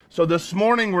So this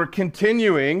morning we're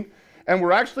continuing, and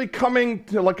we're actually coming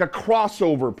to like a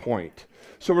crossover point.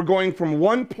 So we're going from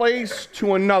one place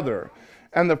to another.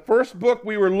 And the first book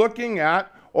we were looking at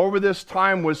over this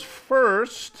time was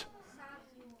First.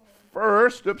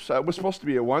 Oops, that was supposed to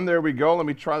be a 1. There we go. Let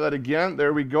me try that again.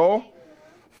 There we go.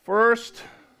 First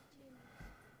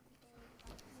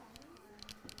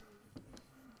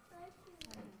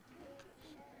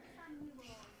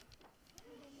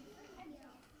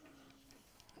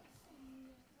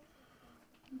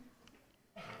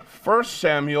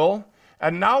Samuel,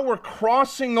 and now we're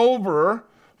crossing over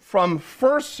from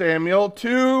 1 Samuel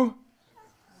to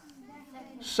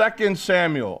 2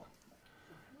 Samuel.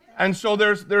 And so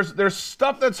there's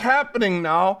stuff that's happening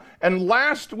now. And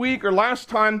last week or last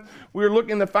time we were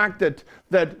looking at the fact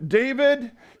that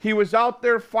David, he was out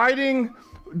there fighting.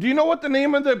 Do you know what the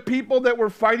name of the people that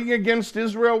were fighting against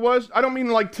Israel was? I don't mean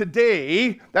like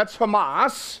today. That's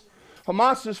Hamas.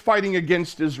 Hamas is fighting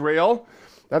against Israel.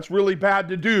 That's really bad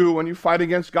to do when you fight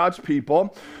against God's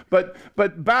people. But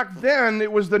back then,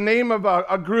 it was the name of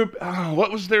a group.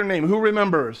 What was their name? Who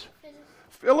remembers?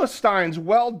 Philistines.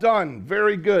 Well done.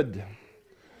 Very good.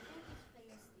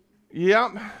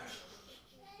 Yep.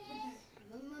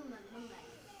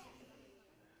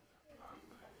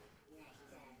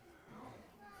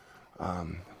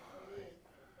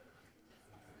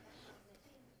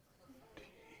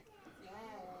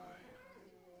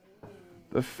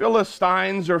 The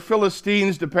Philistines or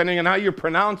Philistines, depending on how you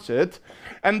pronounce it.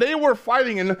 And they were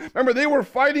fighting. And remember, they were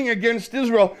fighting against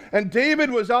Israel. And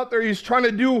David was out there. He's trying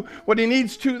to do what he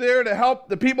needs to there to help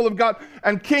the people of God.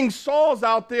 And King Saul's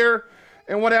out there.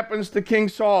 And what happens to King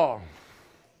Saul?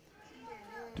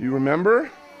 Do you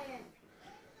remember?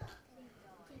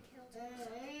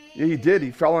 Yeah, he did.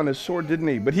 He fell on his sword, didn't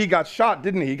he? But he got shot,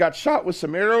 didn't he? He got shot with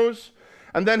some arrows.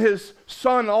 And then his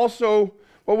son also,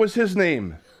 what was his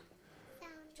name?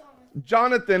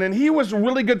 Jonathan, and he was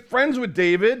really good friends with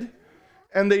David,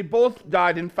 and they both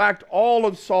died. In fact, all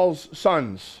of Saul's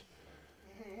sons,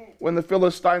 when the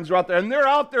Philistines were out there. And they're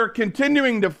out there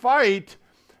continuing to fight,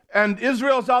 and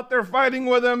Israel's out there fighting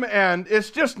with them, and it's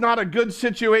just not a good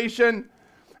situation.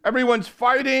 Everyone's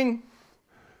fighting.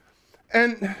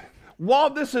 And while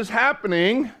this is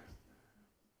happening,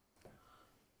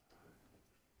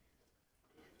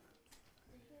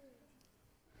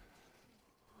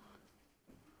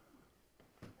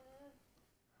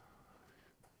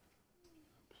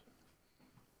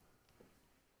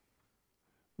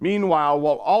 meanwhile,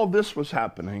 while all this was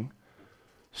happening,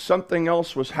 something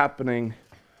else was happening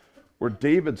where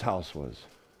David's house was.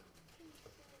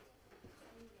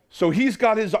 So he's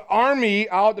got his army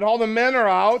out and all the men are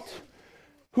out.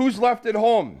 Who's left at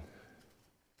home?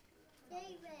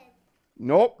 David.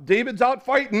 Nope, David's out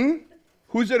fighting.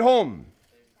 Who's at home?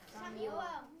 Samuel.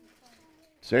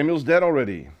 Samuel's dead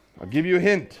already. I'll give you a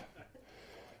hint.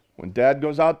 When dad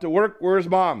goes out to work, where's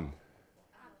mom?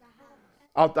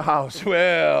 Out the house.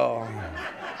 Well,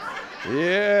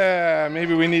 yeah,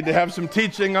 maybe we need to have some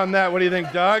teaching on that. What do you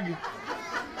think, Doug?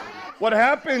 What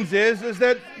happens is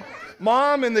that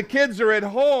mom and the kids are at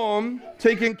home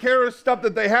taking care of stuff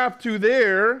that they have to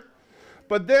there.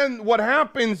 But then what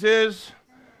happens is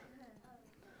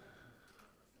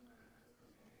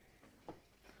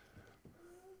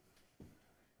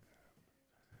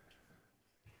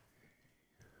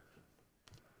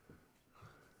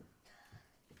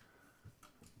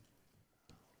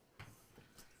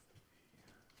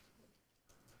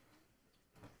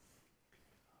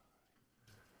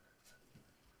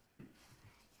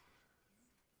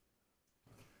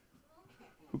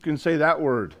who can say that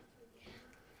word?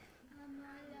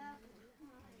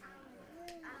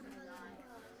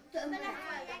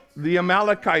 The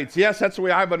Amalekites. Yes, that's the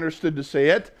way I've understood to say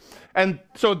it. And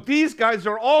so these guys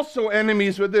are also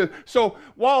enemies with this. So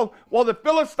while the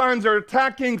Philistines are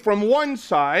attacking from one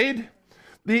side,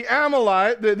 the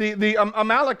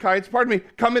Amalekites,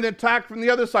 come and attack from the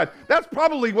other side. That's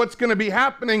probably what's going to be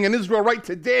happening in Israel right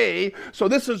today. So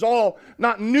this is all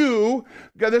not new.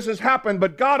 This has happened,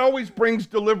 but God always brings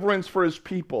deliverance for his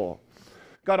people.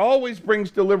 God always brings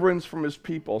deliverance from his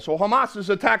people. So Hamas is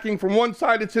attacking from one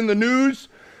side. It's in the news.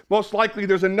 Most likely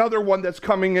there's another one that's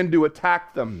coming in to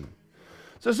attack them.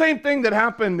 It's the same thing that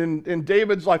happened in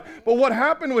David's life. But what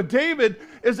happened with David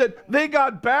is that they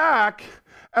got back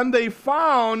and they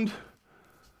found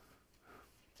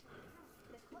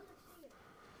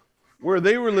where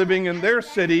they were living in their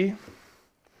city.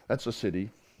 That's a city.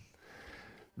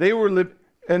 They were living,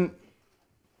 and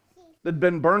they'd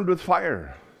been burned with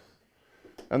fire.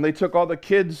 And they took all the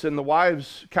kids and the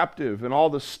wives captive and all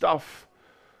the stuff.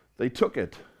 They took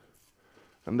it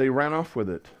and they ran off with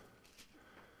it.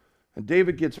 And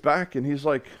David gets back and he's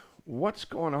like, what's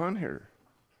going on here?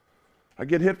 I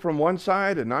get hit from one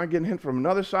side and now I get hit from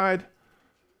another side.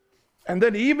 And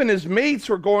then even his mates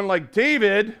were going like,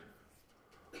 David,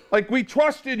 like we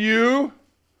trusted you.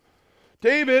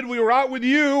 David, we were out with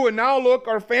you and now look,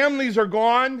 our families are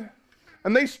gone.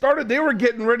 And they were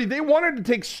getting ready. They wanted to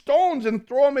take stones and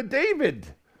throw them at David.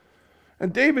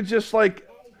 And David's just like,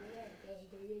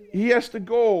 he has to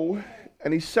go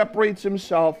and he separates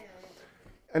himself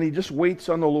and he just waits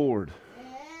on the Lord.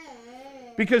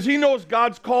 Because he knows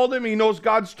God's called him. He knows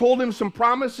God's told him some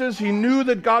promises. He knew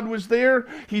that God was there.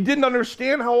 He didn't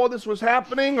understand how all this was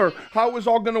happening or how it was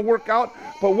all going to work out.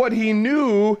 But what he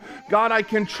knew, God, I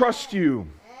can trust you.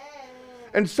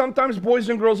 And sometimes, boys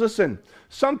and girls, listen,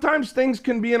 sometimes things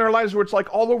can be in our lives where it's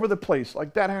like all over the place.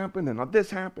 Like that happened, and now this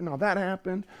happened, now that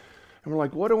happened. And we're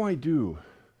like, what do I do?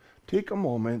 Take a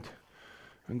moment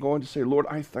and go in to say, Lord,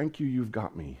 I thank you, you've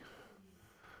got me.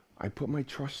 I put my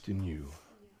trust in you.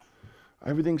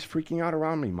 Everything's freaking out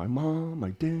around me. My mom, my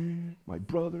dad, my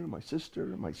brother, my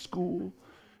sister, my school.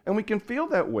 And we can feel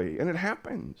that way, and it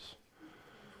happens.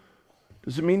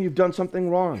 Does it mean you've done something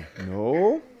wrong?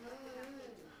 No.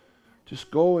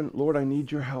 Just go and, Lord, I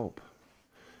need your help.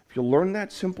 If you learn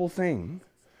that simple thing,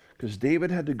 because David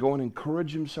had to go and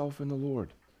encourage himself in the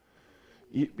Lord.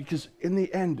 Because in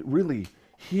the end, really,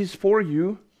 he's for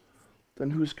you,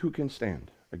 then who can stand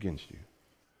against you?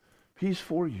 If he's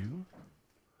for you.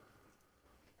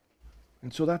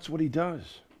 And so that's what he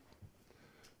does.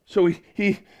 So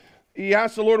he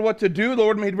asked the Lord what to do. The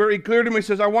Lord made very clear to him. He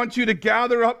says, I want you to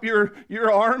gather up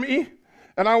your army,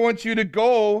 and I want you to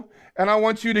go, and I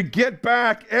want you to get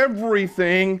back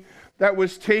everything that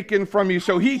was taken from you.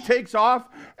 So he takes off,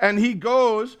 and he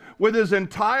goes with his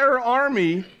entire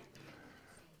army.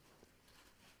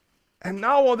 And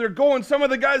now while they're going, some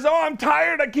of the guys, oh, I'm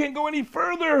tired. I can't go any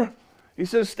further. He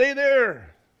says, stay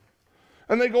there.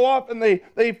 And they go off and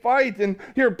they fight and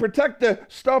here, protect the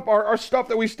stuff, our stuff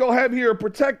that we still have here,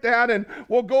 protect that, and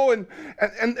we'll go and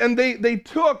they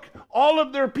took all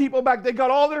of their people back. They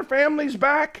got all their families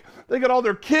back. They got all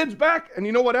their kids back. And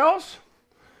you know what else?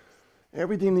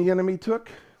 Everything the enemy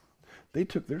took, they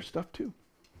took their stuff too.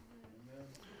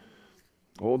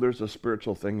 Oh, there's a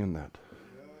spiritual thing in that.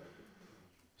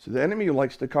 So the enemy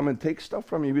likes to come and take stuff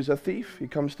from you. He's a thief. He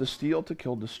comes to steal, to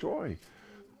kill, destroy.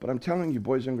 But I'm telling you,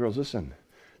 boys and girls, listen.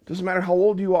 It doesn't matter how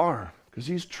old you are, because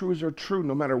these truths are true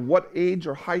no matter what age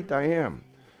or height I am.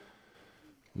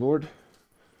 Lord,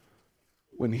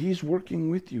 when he's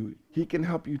working with you, he can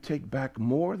help you take back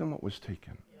more than what was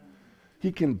taken.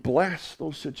 He can bless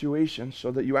those situations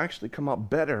so that you actually come out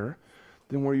better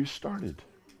than where you started.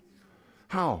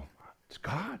 How? It's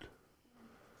God.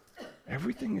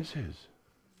 Everything is his.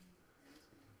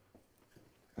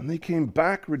 And they came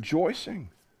back rejoicing.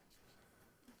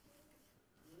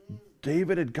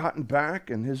 David had gotten back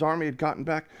and his army had gotten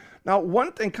back. Now,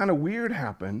 one thing kind of weird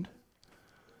happened.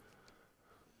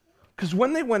 Because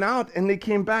when they went out and they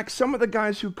came back, some of the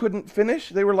guys who couldn't finish,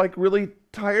 they were like really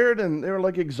tired and they were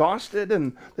like exhausted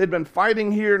and they'd been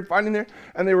fighting here and fighting there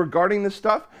and they were guarding this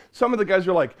stuff. Some of the guys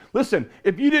were like, listen,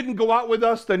 if you didn't go out with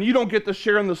us, then you don't get to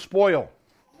share in the spoil.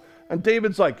 And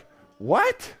David's like,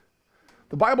 what?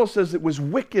 The Bible says it was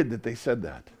wicked that they said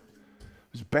that.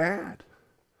 It was bad.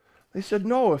 They said,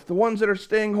 no, if the ones that are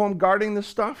staying home guarding this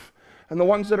stuff and the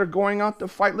ones that are going out to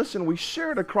fight, listen, we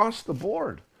share it across the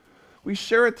board. We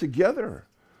share it together.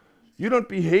 You don't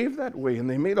behave that way. And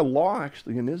they made a law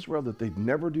actually in Israel that they'd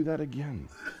never do that again.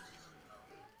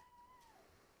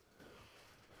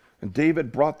 And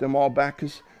David brought them all back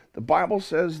because the Bible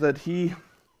says that he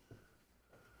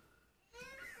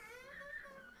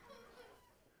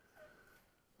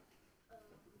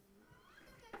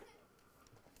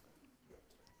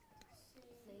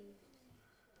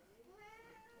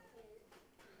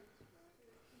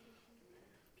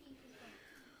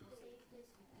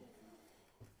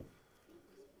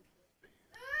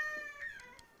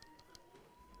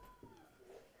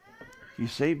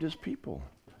saved his people.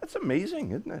 That's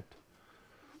amazing, isn't it?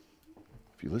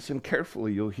 If you listen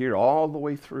carefully, you'll hear all the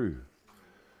way through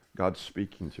God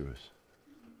speaking to us.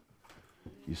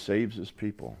 He saves his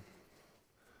people.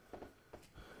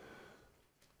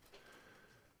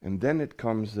 And then it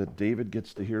comes that David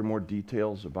gets to hear more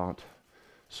details about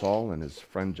Saul and his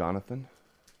friend Jonathan.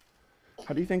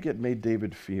 How do you think it made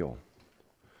David feel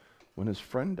when his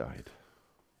friend died?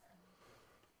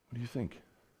 What do you think?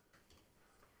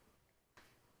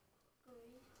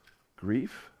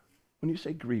 Grief? When you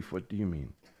say grief, what do you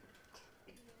mean?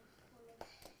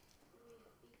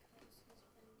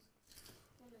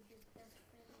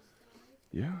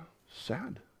 Yeah,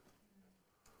 sad.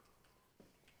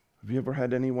 Have you ever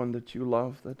had anyone that you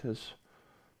love that is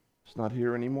not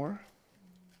here anymore?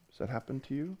 Has that happened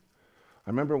to you? I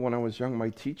remember when I was young, my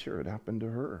teacher, it happened to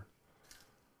her.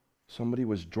 Somebody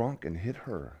was drunk and hit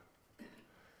her.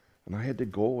 And I had to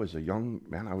go as a young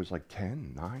man. I was like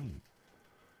 10, 9.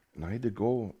 And I had to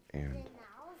go, and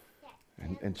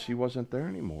she wasn't there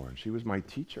anymore. And she was my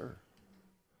teacher.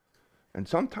 And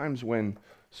sometimes when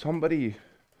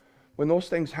those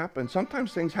things happen,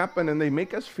 sometimes things happen and they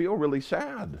make us feel really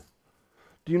sad.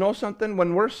 Do you know something?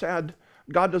 When we're sad,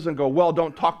 God doesn't go, well,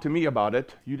 don't talk to me about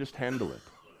it. You just handle it.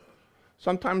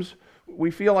 Sometimes we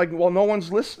feel like, well, no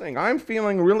one's listening. I'm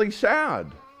feeling really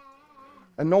sad.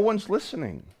 And no one's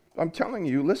listening. I'm telling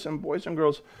you, listen, boys and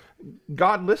girls,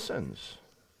 God listens.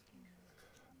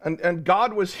 And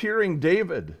God was hearing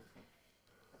David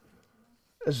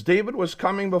as David was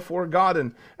coming before God.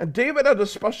 And David had a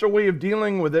special way of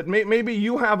dealing with it. Maybe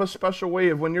you have a special way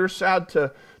of when you're sad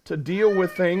to deal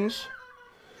with things.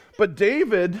 But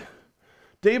David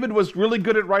was really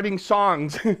good at writing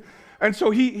songs. And so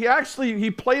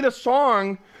he played a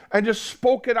song and just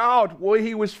spoke it out what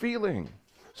he was feeling.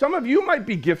 Some of you might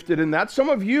be gifted in that. Some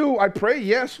of you, I pray,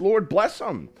 yes, Lord, bless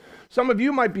them. Some of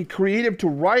you might be creative to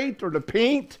write or to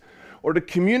paint or to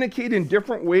communicate in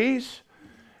different ways.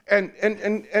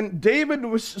 And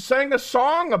David sang a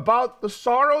song about the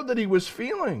sorrow that he was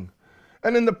feeling.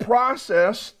 And in the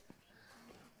process,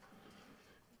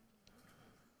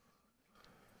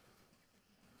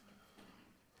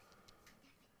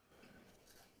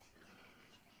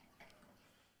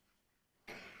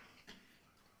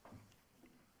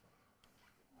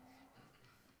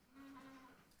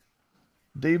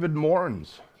 David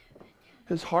mourns.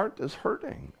 His heart is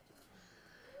hurting.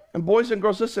 And boys and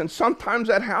girls, listen, sometimes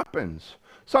that happens.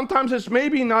 Sometimes it's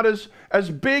maybe not as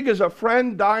big as a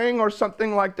friend dying or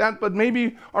something like that, but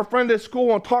maybe our friend at school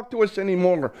won't talk to us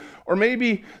anymore. Or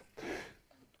maybe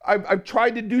I've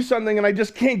tried to do something and I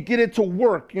just can't get it to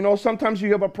work. You know, sometimes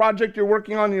you have a project you're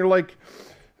working on and you're like,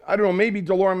 I don't know, maybe,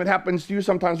 Delorme, it happens to you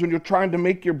sometimes when you're trying to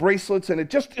make your bracelets and it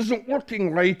just isn't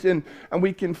working right, and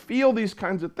we can feel these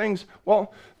kinds of things.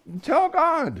 Well, tell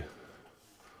God.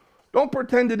 Don't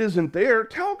pretend it isn't there.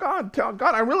 Tell God,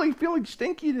 I really feel like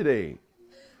stinky today.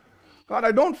 God,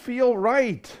 I don't feel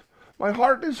right. My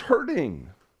heart is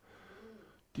hurting.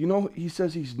 Do you know, he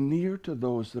says he's near to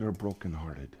those that are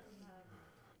brokenhearted.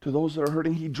 To those that are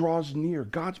hurting, he draws near.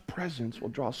 God's presence will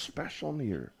draw special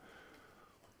near.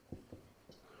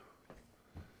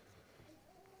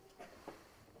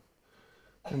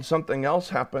 And something else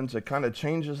happens that kind of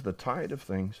changes the tide of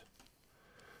things.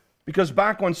 Because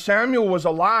back when Samuel was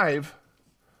alive,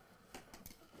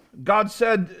 God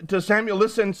said to Samuel,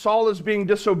 listen, Saul is being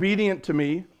disobedient to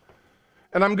me,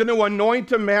 and I'm going to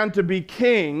anoint a man to be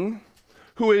king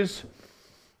who has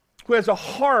a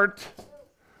heart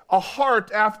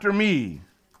after me.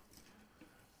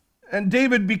 And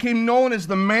David became known as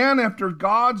the man after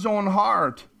God's own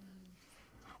heart.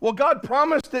 Well, God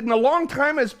promised it, and a long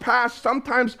time has passed.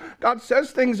 Sometimes God says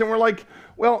things, and we're like,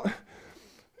 well,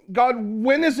 God,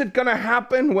 when is it going to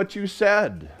happen, what you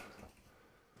said?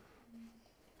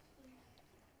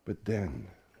 But then,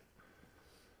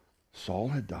 Saul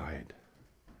had died,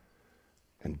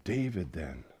 and David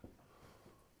then.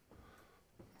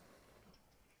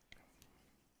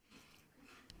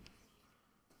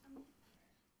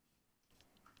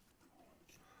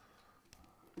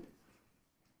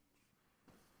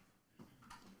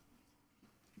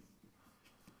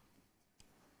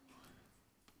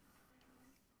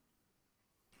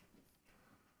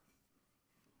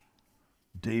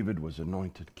 David was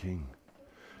anointed king.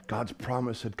 God's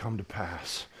promise had come to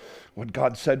pass. What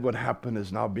God said would happen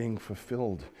is now being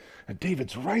fulfilled. And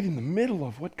David's right in the middle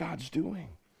of what God's doing.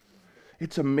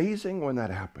 It's amazing when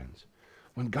that happens.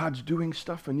 When God's doing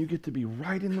stuff and you get to be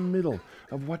right in the middle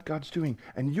of what God's doing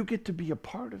and you get to be a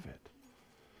part of it.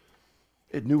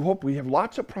 At New Hope, we have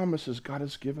lots of promises God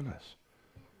has given us.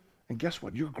 And guess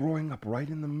what? You're growing up right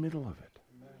in the middle of it.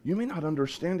 You may not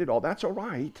understand it all. That's all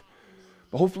right.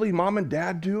 But hopefully mom and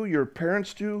dad do, your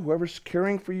parents do, whoever's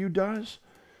caring for you does,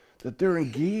 that they're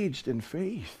engaged in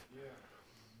faith.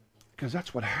 Because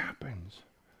that's what happens.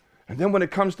 And then when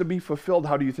it comes to be fulfilled,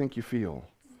 how do you think you feel?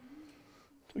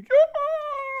 It's like,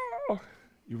 yeah!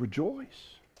 You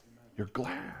rejoice. You're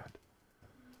glad.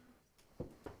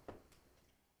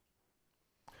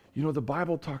 You know, the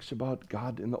Bible talks about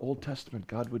God in the Old Testament.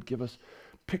 God would give us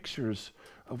pictures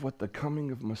of what the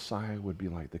coming of Messiah would be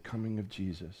like, the coming of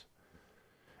Jesus.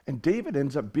 And David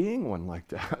ends up being one like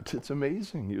that. It's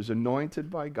amazing. He was anointed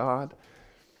by God.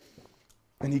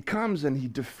 And he comes and he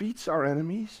defeats our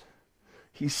enemies.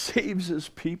 He saves his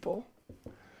people.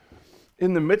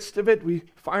 in the midst of it, we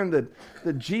find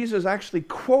that Jesus actually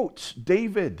quotes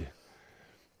David.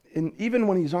 And even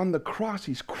when he's on the cross,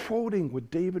 he's quoting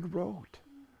what David wrote.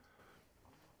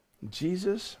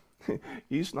 Jesus,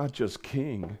 he's not just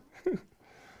king.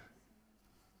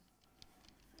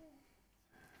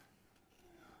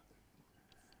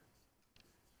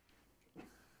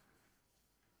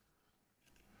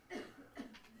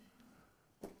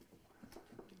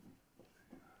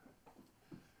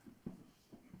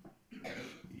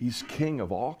 He's king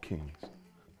of all kings.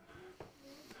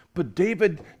 But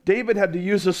David had to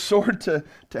use a sword to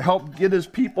help get his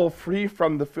people free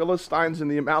from the Philistines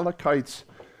and the Amalekites.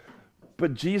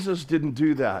 But Jesus didn't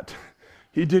do that.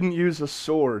 He didn't use a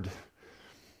sword.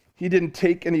 He didn't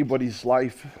take anybody's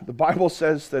life. The Bible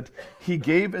says that he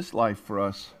gave his life for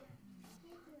us.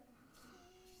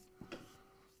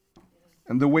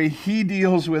 And the way he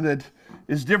deals with it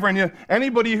is different. You know,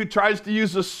 anybody who tries to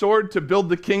use a sword to build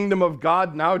the kingdom of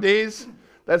God nowadays,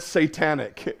 that's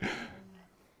satanic.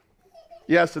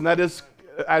 Yes, and that is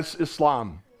as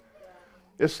Islam.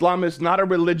 Islam is not a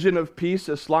religion of peace.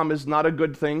 Islam is not a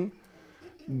good thing.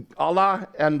 Allah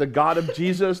and the God of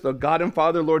Jesus, the God and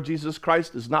Father, Lord Jesus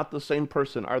Christ, is not the same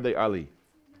person, are they, Ali?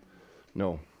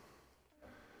 No.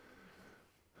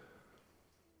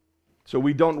 So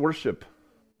we don't worship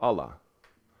Allah.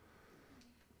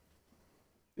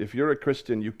 If you're a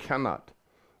Christian, you cannot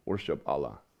worship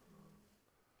Allah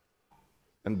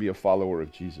and be a follower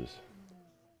of Jesus.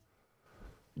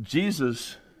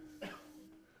 Jesus,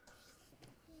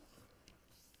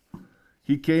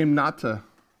 he came not to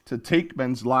take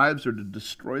men's lives or to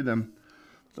destroy them.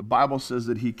 The Bible says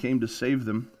that he came to save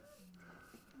them.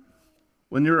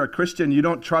 When you're a Christian, you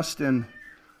don't trust in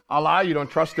Allah, you don't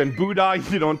trust in Buddha,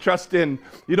 you don't trust in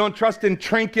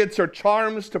trinkets or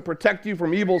charms to protect you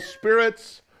from evil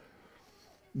spirits.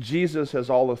 Jesus has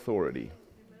all authority.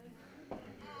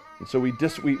 And so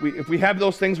if we have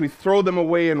those things, we throw them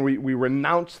away and we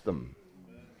renounce them.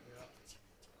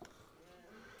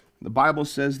 The Bible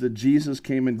says that Jesus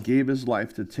came and gave his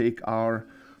life to take our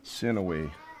sin away.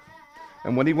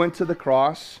 And when he went to the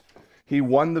cross, he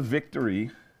won the victory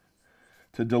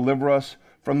to deliver us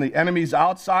from the enemies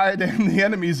outside and the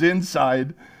enemies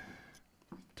inside,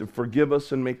 to forgive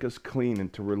us and make us clean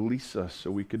and to release us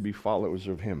so we could be followers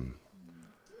of him.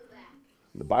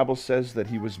 The Bible says that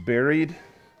he was buried.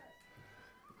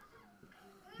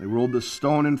 They rolled the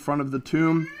stone in front of the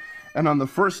tomb. And on the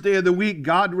first day of the week,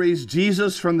 God raised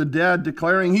Jesus from the dead,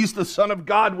 declaring he's the Son of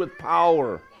God with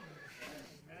power.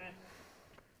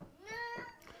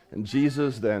 And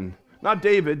Jesus then, not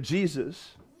David,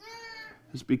 Jesus,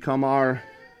 has become our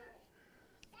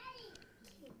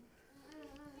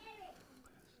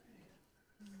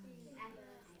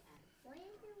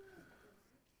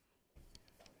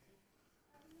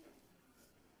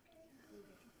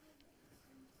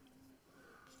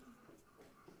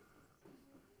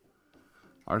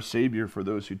Savior for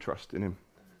those who trust in him,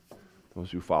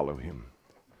 those who follow him.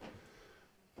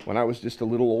 When I was just a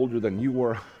little older than you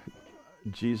were,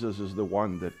 Jesus is the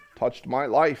one that touched my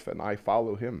life, and I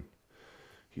follow him.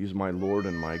 He's my Lord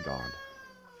and my God.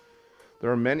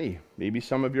 There are many, maybe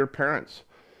some of your parents,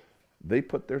 they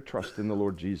put their trust in the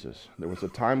Lord Jesus. There was a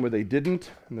time where they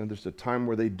didn't, and then there's a time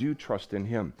where they do trust in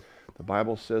him. The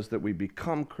Bible says that we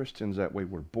become Christians that way.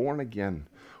 We're born again.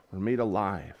 We're made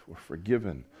alive. We're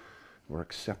forgiven. We're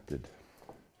accepted.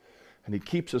 And he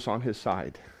keeps us on his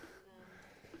side.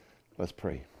 Let's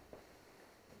pray.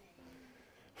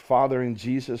 Father, in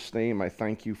Jesus' name, I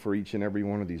thank you for each and every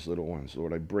one of these little ones.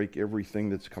 Lord, I break everything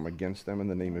that's come against them in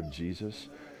the name of Jesus.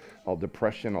 All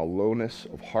depression, all lowness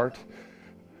of heart.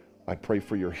 I pray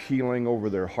for your healing over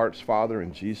their hearts, Father,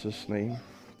 in Jesus' name.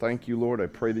 Thank you, Lord. I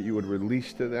pray that you would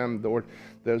release to them, Lord,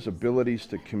 those abilities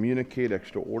to communicate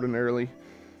extraordinarily.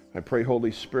 I pray,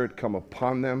 Holy Spirit, come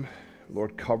upon them.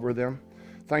 Lord, cover them.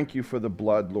 Thank you for the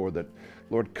blood, Lord, that,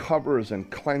 Lord, covers and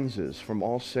cleanses from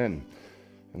all sin.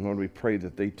 And Lord, we pray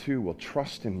that they too will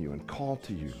trust in you and call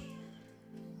to you.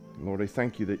 And Lord, I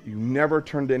thank you that you never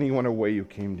turned anyone away who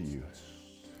came to you.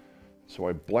 So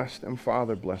I bless them,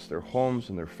 Father, bless their homes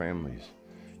and their families.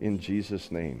 In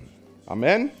Jesus' name.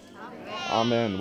 Amen? Amen. Amen.